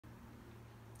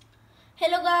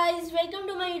Hello guys, welcome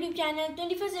to my YouTube channel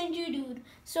 21st Century Dude.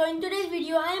 So in today's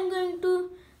video I am going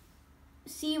to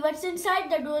see what's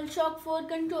inside the DualShock 4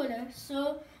 controller.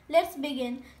 So let's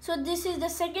begin. So this is the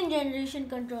second generation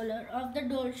controller of the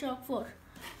DualShock 4.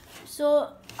 So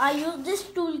I use this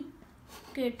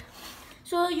toolkit.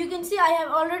 So you can see I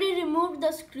have already removed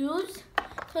the screws.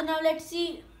 So now let's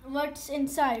see what's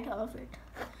inside of it.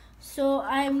 So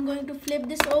I am going to flip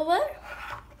this over.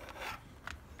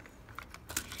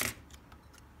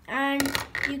 And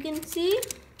you can see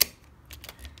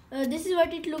this is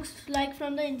what it looks like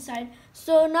from the inside.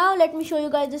 So now let me show you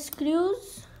guys the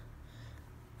screws.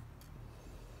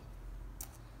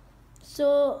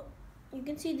 So you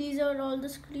can see these are all the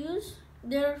screws.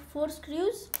 There are 4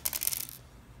 screws.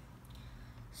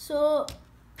 So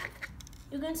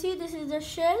you can see this is the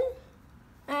shell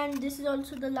and this is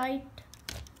also the light.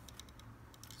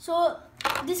 So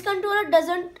this controller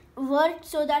doesn't work,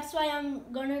 so that's why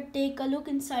I'm gonna take a look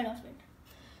inside of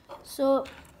it. So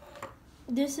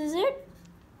this is it,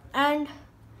 and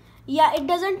yeah, it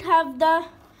doesn't have the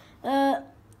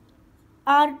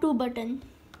R2 button.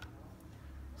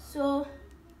 So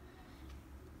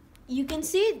you can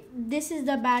see this is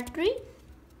the battery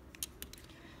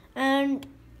and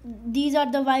these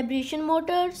are the vibration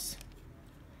motors,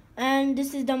 and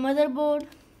this is the motherboard.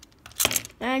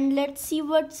 And let's see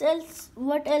what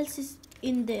else is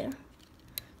in there.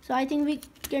 So I think we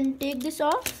can take this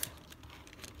off.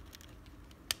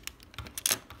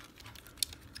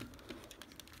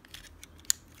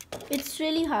 It's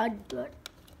really hard, but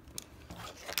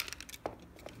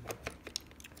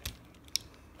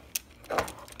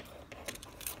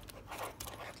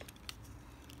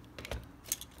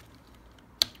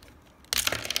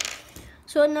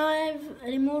so now I've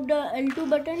removed the L2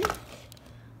 button.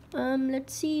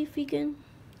 Let's see if we can.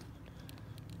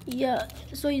 Yeah,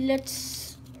 so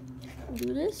let's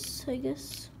do this, I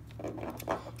guess.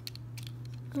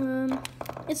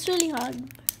 It's really hard.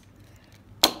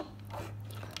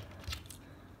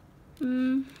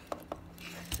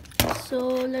 So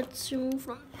let's remove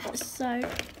from this side.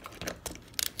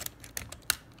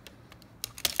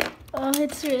 Oh,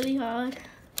 it's really hard.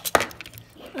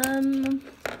 I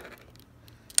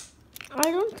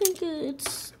don't think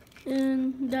it's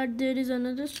that there is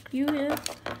another screw here.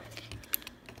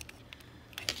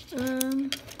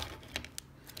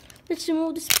 Let's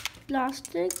remove this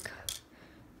plastic.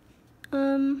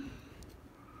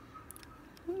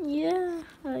 Yeah,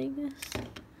 I guess.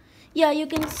 Yeah, you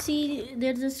can see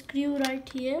there's a screw right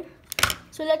here.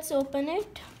 So let's open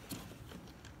it.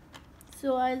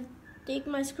 So I'll take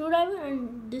my screwdriver,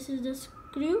 and this is the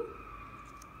screw.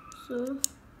 So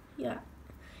yeah,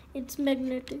 it's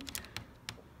magnetic.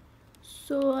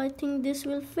 So I think this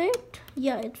will fit.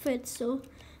 Yeah, it fits. So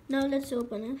now let's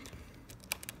open it.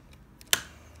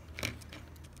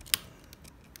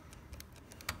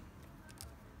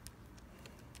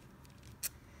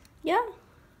 Yeah,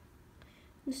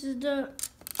 this is the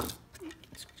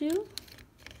screw.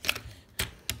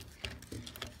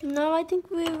 Now I think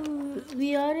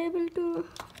we are able to,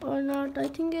 or not. I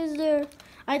think there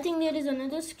is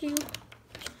another screw,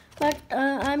 but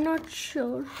I'm not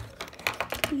sure.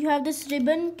 You have this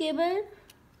ribbon cable,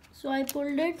 so I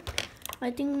pulled it.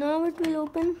 I think now it will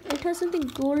open. It has something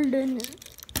golden.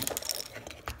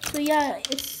 So yeah,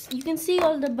 you can see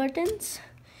all the buttons.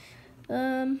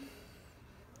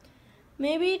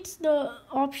 Maybe it's the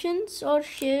options or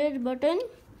share button.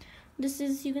 This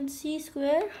is, you can see,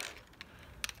 square.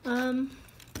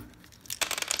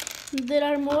 There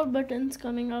are more buttons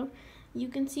coming out. You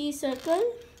can see circle,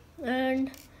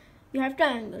 and you have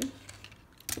triangle.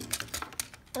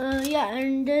 Yeah,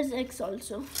 and there's X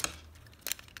also.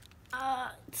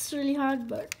 It's really hard,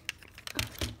 but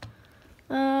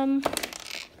I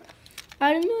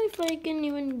don't know if I can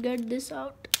even get this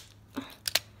out.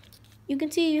 You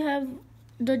can see you have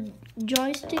the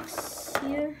joysticks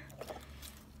here.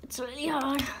 It's really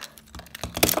hard.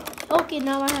 Okay,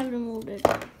 now I have removed it.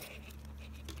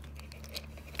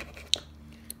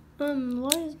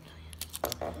 What is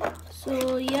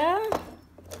so yeah,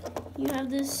 you have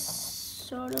this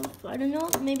sort of, I don't know,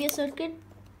 maybe a circuit.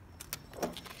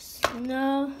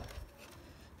 Now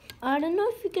I don't know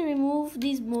if you can remove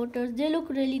these motors. They look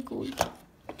really cool. You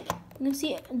can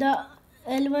see the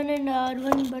L1 and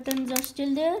R1 buttons are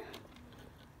still there.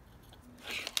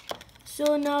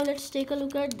 So now let's take a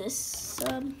look at this.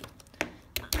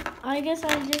 I guess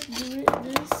I'll just do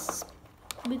this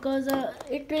because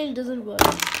it really doesn't work.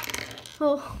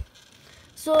 Oh,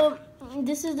 so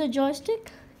this is the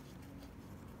joystick.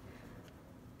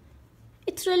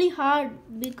 It's really hard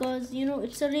because, you know,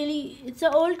 it's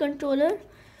an old controller,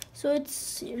 so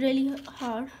it's really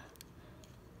hard.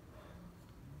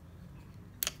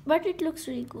 but it looks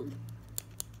really cool.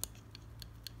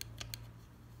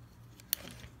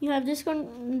 You have this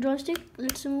joystick.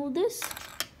 Let's remove this.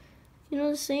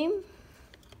 The same.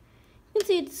 You can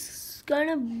see it's kind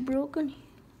of broken.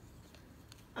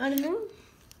 I don't know.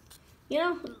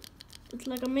 It's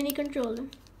like a mini controller.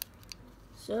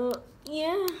 So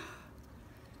yeah,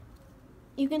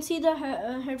 you can see the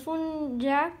headphone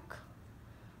jack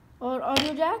or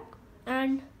audio jack,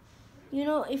 and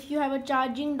if you have a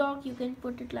charging dock, you can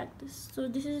put it like this. So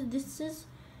this is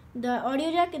the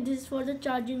audio jack, and this is for the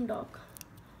charging dock.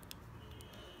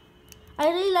 I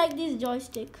really like these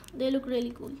joystick. They look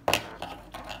really cool.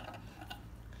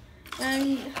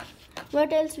 And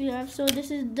what else we have? So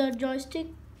this is the joystick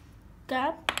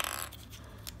cap.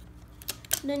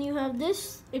 Then you have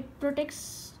this. It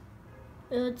protects.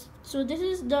 So this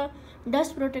is the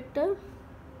dust protector.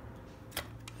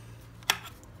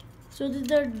 So this is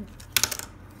the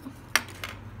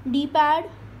D-pad,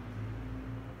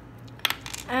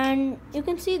 and you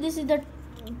can see this is the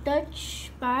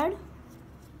touch pad.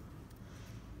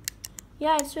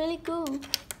 Yeah, it's really cool.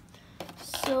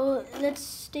 So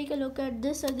let's take a look at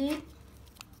this again.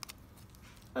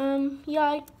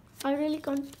 Yeah, I really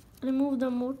can't remove the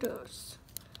motors.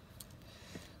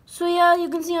 So yeah, you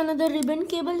can see another ribbon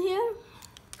cable here,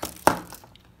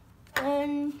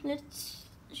 and let's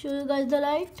show you guys the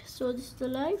light. So this is the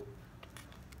light.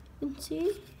 You can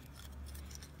see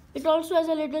it also has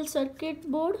a little circuit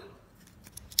board,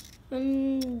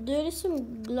 and there is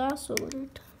some glass over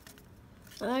it.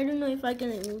 I don't know if I can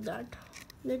remove that.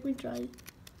 Let me try.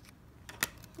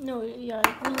 No, yeah,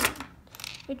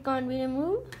 it can't be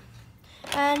removed.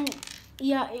 And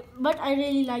yeah, but I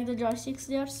really like the joysticks.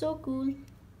 They are so cool.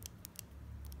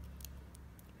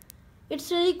 It's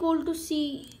really cool to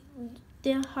see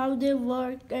how they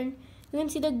work, and you can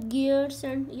see the gears,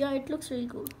 and yeah, it looks really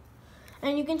cool.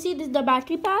 And you can see this is the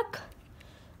battery pack.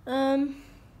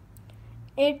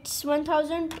 It's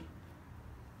 1000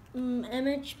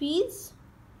 mAh.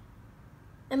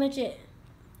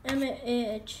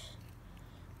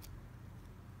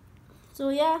 So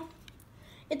yeah,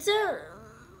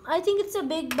 I think it's a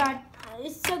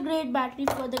great battery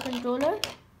for the controller.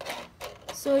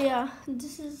 So yeah,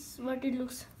 this is what it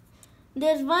looks.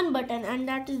 There's one button, and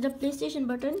that is the PlayStation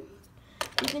button.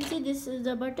 You can see this is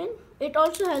the button. It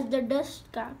also has the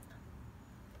dust cap.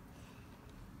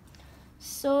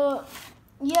 So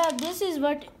yeah, this is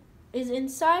what is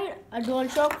inside a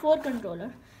DualShock 4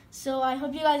 controller. So I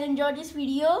hope you guys enjoyed this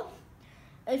video.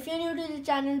 If you're new to the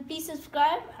channel, please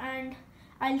subscribe, and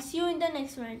I'll see you in the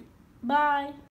next one. Bye.